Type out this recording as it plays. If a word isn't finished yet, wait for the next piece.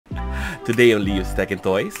Today only use Tech and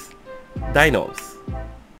Toys, Dinos.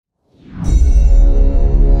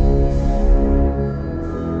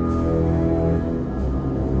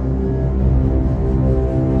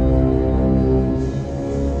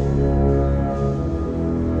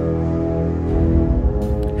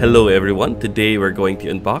 Hello everyone, today we're going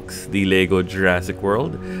to unbox the LEGO Jurassic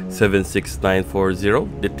World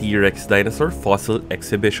 76940, the T-Rex Dinosaur Fossil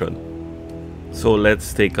Exhibition. So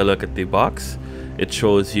let's take a look at the box. It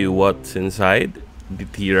shows you what's inside: the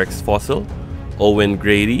T-Rex fossil, Owen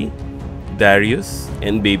Grady, Darius,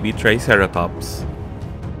 and baby Triceratops.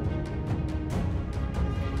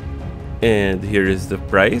 And here is the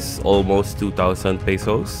price, almost 2,000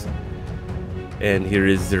 pesos. And here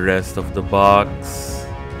is the rest of the box.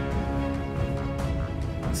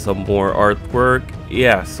 Some more artwork.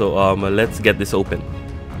 Yeah, so let's get this open.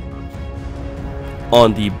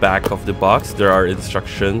 On the back of the box there are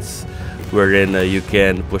instructions wherein you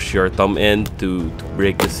can push your thumb in to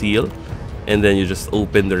break the seal, and then you just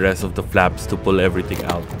open the rest of the flaps to pull everything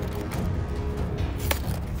out.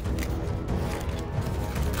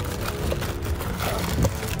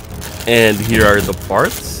 And here are the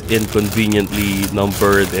parts in conveniently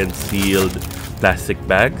numbered and sealed plastic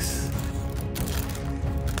bags.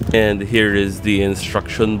 And here is the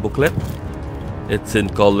instruction booklet. It's in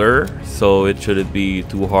color, so it shouldn't be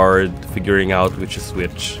too hard figuring out which is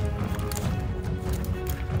which.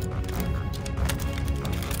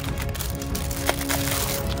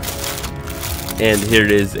 And here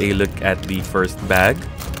is a look at the first bag.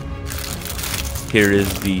 Here is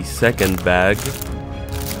the second bag.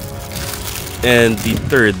 And the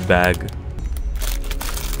third bag.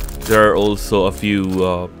 There are also a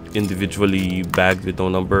few individually bagged with no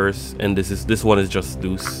numbers, and this one is just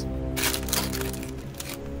loose.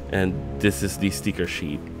 And this is the sticker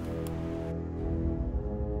sheet.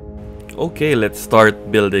 Okay, let's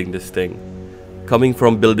start building this thing. Coming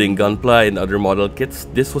from building Gunpla and other model kits,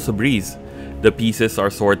 this was a breeze. The pieces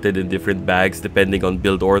are sorted in different bags depending on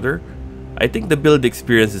build order. I think the build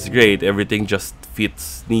experience is great, everything just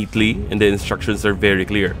fits neatly and the instructions are very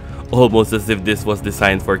clear. Almost as if this was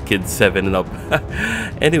designed for kids 7 and up.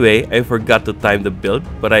 Anyway, I forgot to time the build,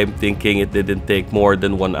 but I'm thinking it didn't take more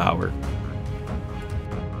than 1 hour.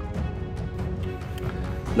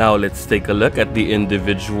 Now let's take a look at the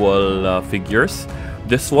individual figures.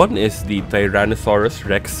 This one is the Tyrannosaurus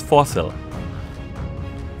Rex fossil.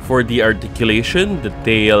 For the articulation, the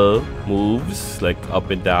tail moves like up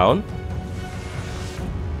and down.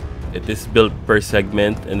 It is built per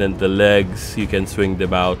segment, and then the legs, you can swing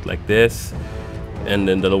them out like this, and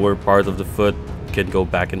then the lower part of the foot can go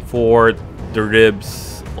back and forth. The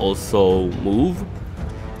ribs also move,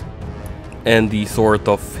 and the sort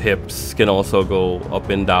of hips can also go up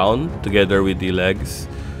and down together with the legs,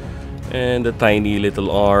 and the tiny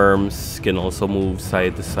little arms can also move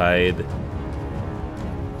side to side.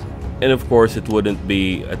 And of course it wouldn't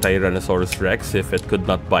be a Tyrannosaurus Rex if it could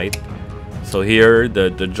not bite. So here the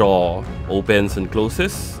jaw opens and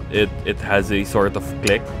closes. It has a sort of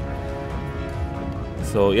click.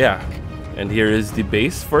 So yeah, and here is the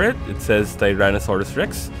base for it. It says Tyrannosaurus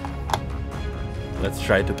Rex. Let's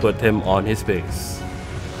try to put him on his base.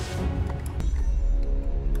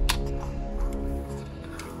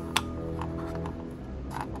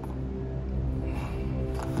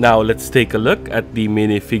 Now let's take a look at the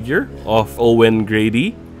minifigure of Owen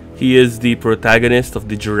Grady. He is the protagonist of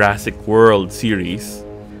the Jurassic World series,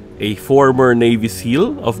 a former Navy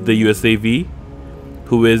SEAL of the US Navy,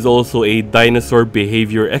 who is also a dinosaur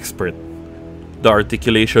behavior expert. The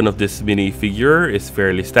articulation of this minifigure is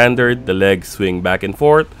fairly standard. The legs swing back and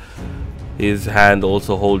forth. His hand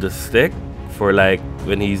also holds a stick for like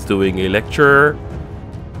when he's doing a lecture.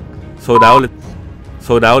 So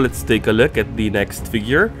now let's take a look at the next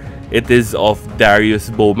figure. It is of Darius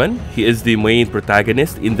Bowman. He is the main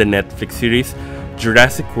protagonist in the Netflix series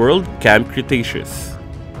Jurassic World Camp Cretaceous.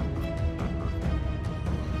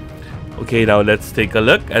 Okay, now let's take a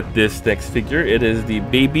look at this next figure. It is the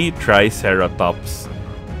baby Triceratops.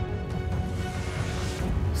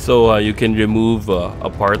 So you can remove a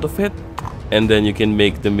part of it, and then you can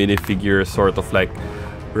make the minifigure sort of like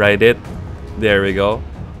ride it. There we go.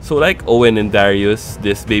 So like Owen and Darius,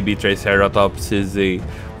 this baby Triceratops is a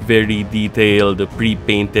very detailed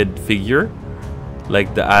pre-painted figure.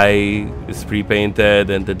 Like the eye is pre-painted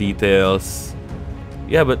and the details.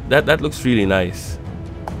 Yeah, but that looks really nice.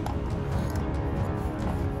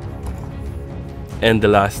 And the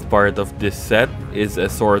last part of this set is a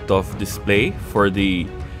sort of display for the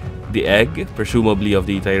egg, presumably of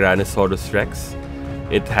the Tyrannosaurus Rex.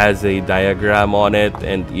 It has a diagram on it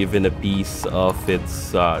and even a piece of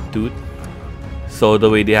its tooth. So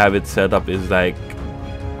the way they have it set up is like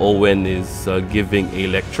Owen is giving a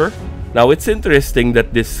lecture. Now it's interesting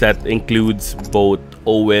that this set includes both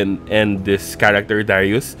Owen and this character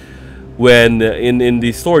Darius, when in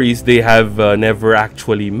the stories they have never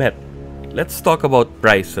actually met. Let's talk about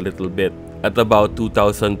price a little bit. At about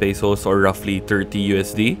 2,000 pesos or roughly 30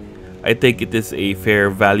 USD, I think it is a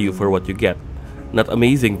fair value for what you get. Not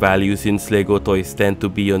amazing value since Lego toys tend to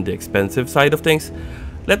be on the expensive side of things.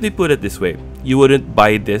 Let me put it this way, you wouldn't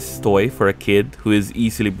buy this toy for a kid who is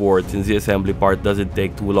easily bored since the assembly part doesn't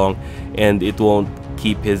take too long and it won't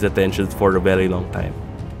keep his attention for a very long time.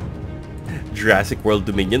 Jurassic World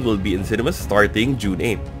Dominion will be in cinemas starting June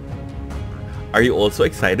 8th. Are you also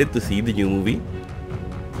excited to see the new movie?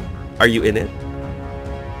 Are you in it?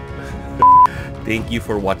 Thank you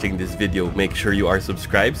for watching this video. Make sure you are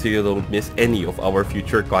subscribed so you don't miss any of our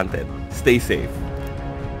future content. Stay safe.